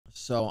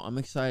So I'm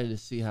excited to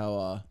see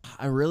how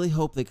I really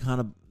hope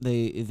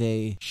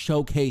they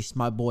showcase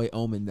my boy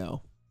Omen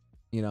though.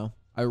 You know,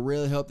 I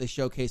really hope they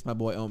showcase my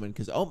boy Omen,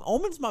 because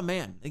Omen's my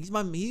man.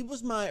 He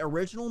was my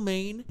original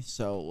main.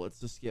 So let's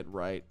just get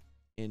right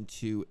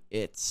into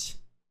it.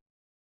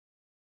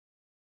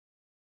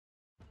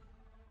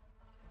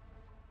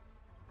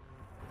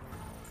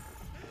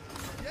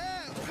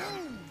 Yeah,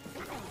 boom!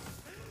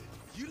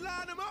 You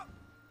line them up,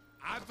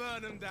 I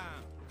burn them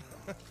down.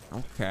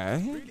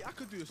 Okay. Really, I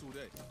could do this all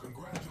day.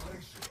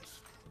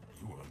 Congratulations.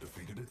 You were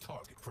undefeated at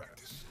target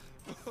practice.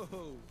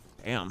 Oh,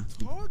 Damn.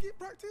 target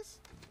practice?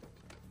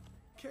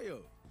 KO,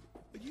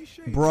 are you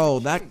sure? Bro,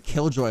 that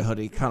Killjoy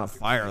hoodie kind of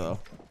fire though.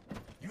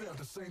 You have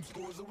the same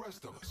score as the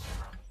rest of us.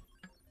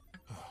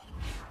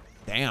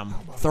 Damn.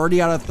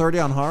 30 out of 30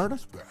 on hard?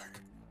 Back.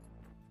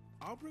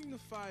 I'll bring the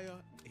fire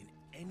in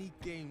any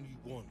game you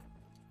want.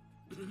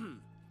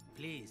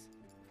 Please,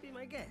 be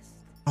my guest.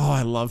 Oh,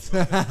 I love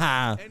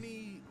that.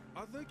 Any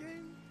other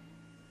game?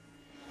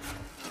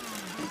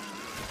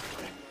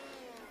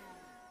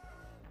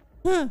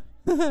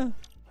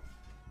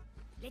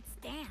 Let's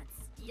dance.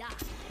 Yeah.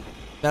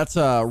 That's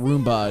a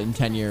Roomba in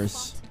 10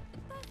 years.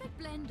 Perfect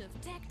blend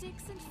of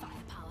tactics and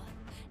firepower.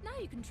 Now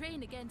you can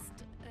train against,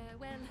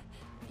 well,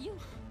 you.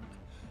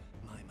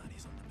 My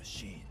money's on the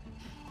machine.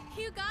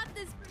 You got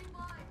this, pretty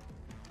boy.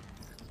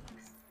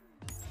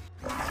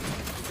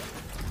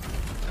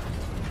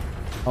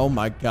 Oh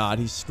my god,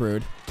 he's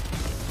screwed.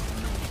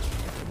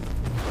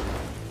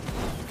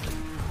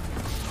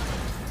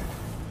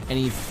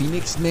 Any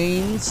Phoenix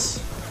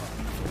mains?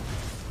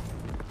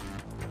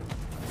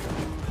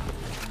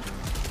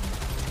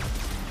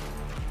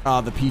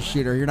 Oh, the pea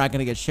shooter. You're not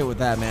gonna get shit with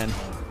that, man.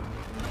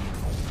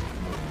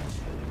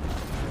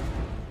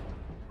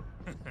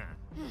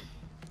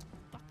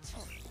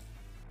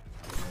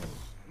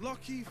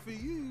 Lucky for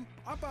you,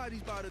 I buy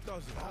these by the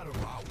dozen. Out of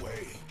my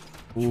way.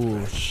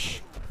 Ooh,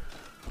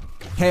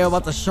 KO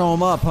about to show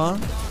him up, huh?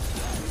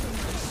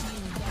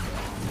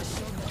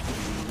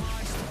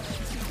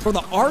 For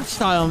the art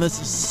style on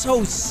this is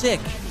so sick.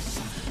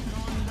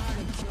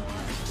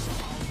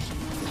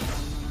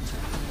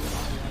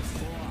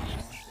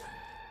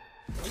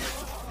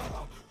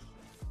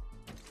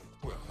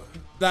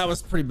 That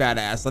was pretty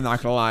badass, I'm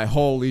not gonna lie.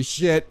 Holy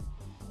shit.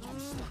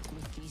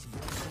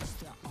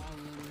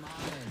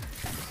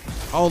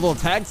 Oh, a little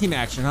tag team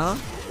action, huh?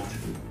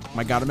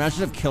 My god,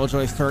 imagine if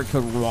Killjoy's turret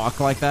could walk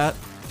like that.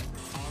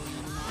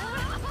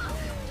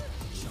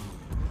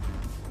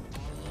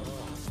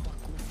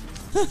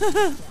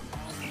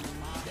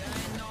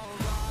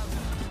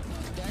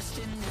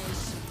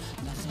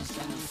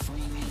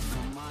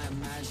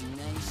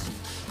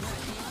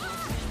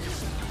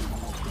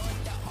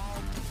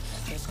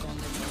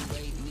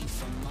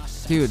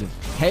 Dude,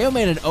 KO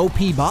made an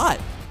OP bot.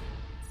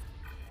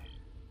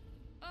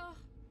 Oh,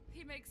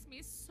 he makes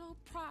me so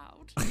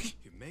proud.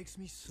 It makes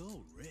me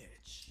so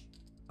rich.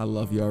 I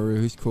love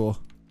Yoru, he's cool.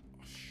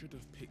 I should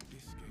have picked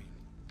this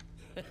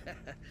game.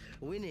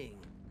 Winning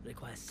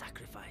requires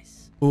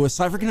sacrifice. Ooh, is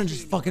Cypher gonna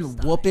just fucking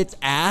whoop its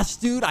ass,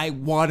 dude? I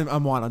want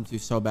him to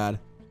so bad.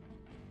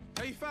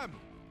 Hey fam,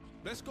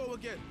 let's go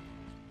again.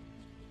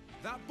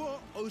 That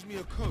bot owes me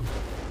a coat.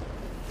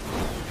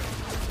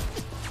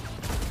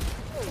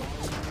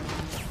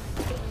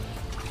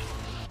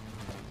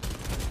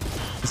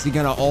 Is he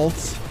gonna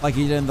ult like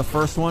he did in the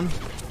first one?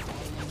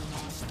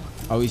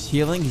 Oh, he's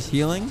healing, he's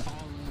healing.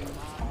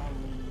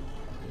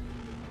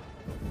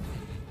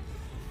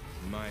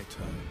 My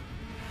turn.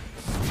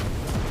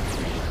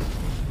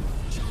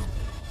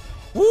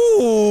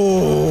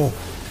 Ooh!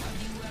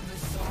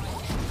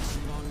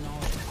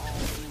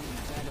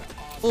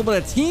 A little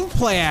bit of team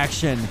play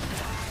action.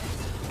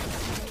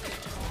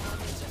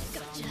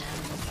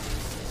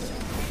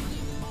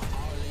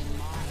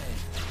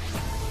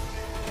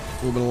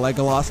 A little bit of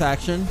Legolas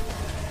action.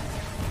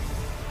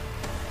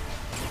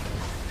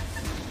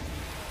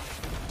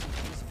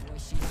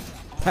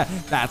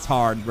 That's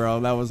hard, bro.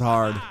 That was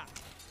hard.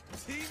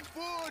 Team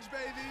Forge,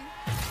 baby.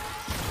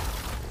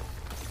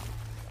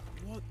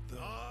 What the?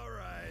 All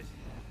right.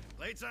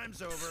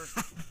 Playtime's over.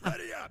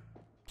 Ready up.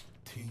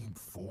 Team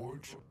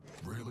Forge?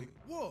 Really?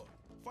 What?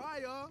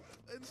 Fire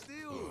and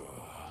steel.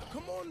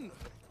 Come on.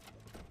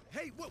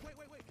 Hey, wait.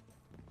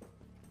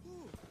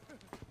 Ooh.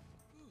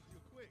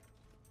 You're quick.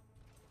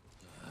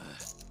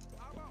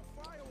 How about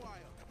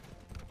Firewire?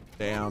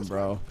 Damn,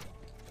 bro.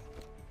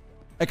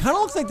 It kind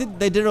of looks like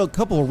they did a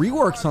couple of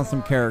reworks on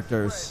some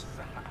characters.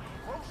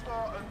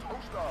 Pro-Star and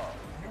Toe-Star.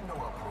 You know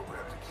I'm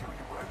programmed to kill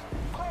you, right?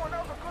 Come on,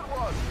 that was a good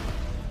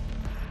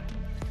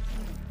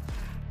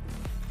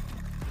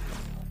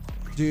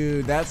one.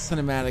 Dude, that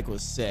cinematic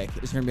was sick.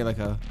 It's gonna be like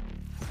a...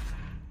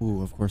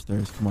 Ooh, of course there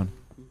is. Come on.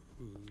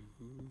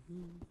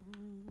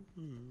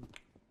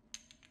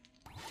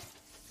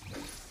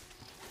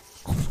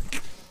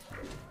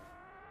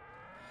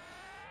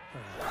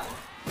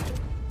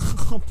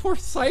 Oh, poor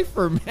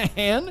Cypher,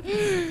 man.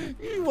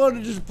 You want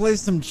to just play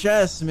some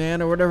chess,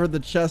 man, or whatever the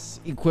chess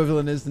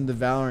equivalent is in the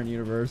Valorant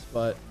universe,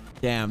 but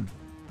damn.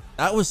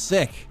 That was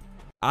sick.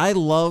 I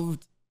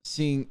loved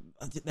seeing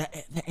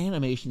the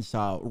animation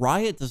style.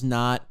 Riot does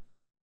not,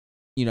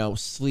 you know,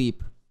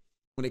 sleep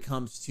when it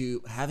comes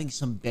to having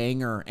some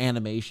banger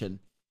animation.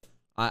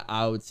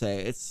 I would say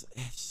it's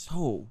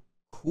so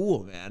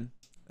cool, man.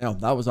 Yeah,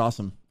 that was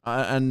awesome.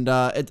 And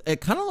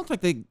it kind of looked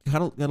like they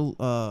kind of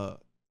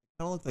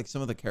looked like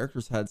some of the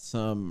characters had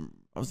some,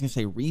 I was gonna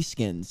say,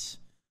 reskins.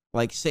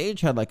 Like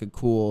Sage had like a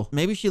cool,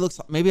 maybe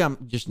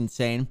I'm just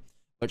insane,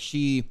 but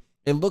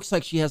it looks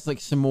like she has like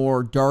some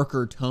more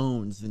darker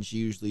tones than she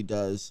usually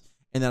does.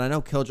 And then I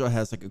know Killjoy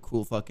has like a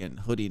cool fucking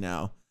hoodie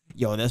now.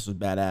 Yo, this was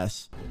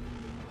badass.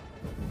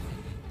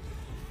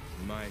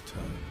 My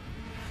turn.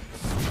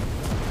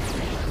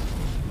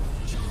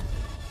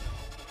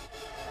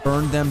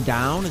 Burn them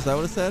down? Is that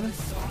what it said?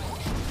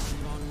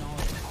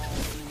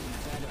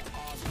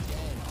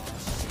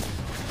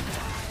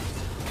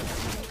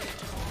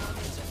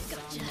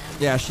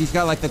 Yeah, she's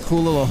got like the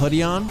cool little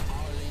hoodie on.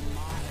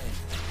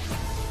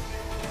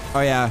 Oh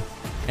yeah,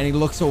 and he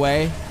looks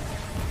away.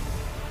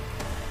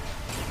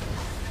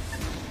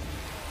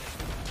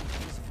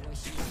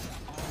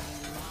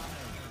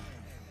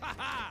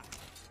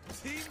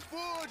 Team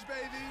Forge,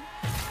 baby.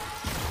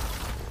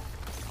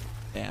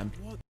 Damn.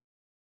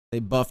 They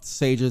buffed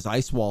Sage's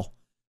ice wall.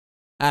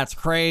 That's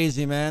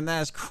crazy, man.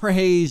 That's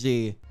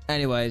crazy.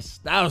 Anyways,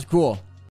 that was cool.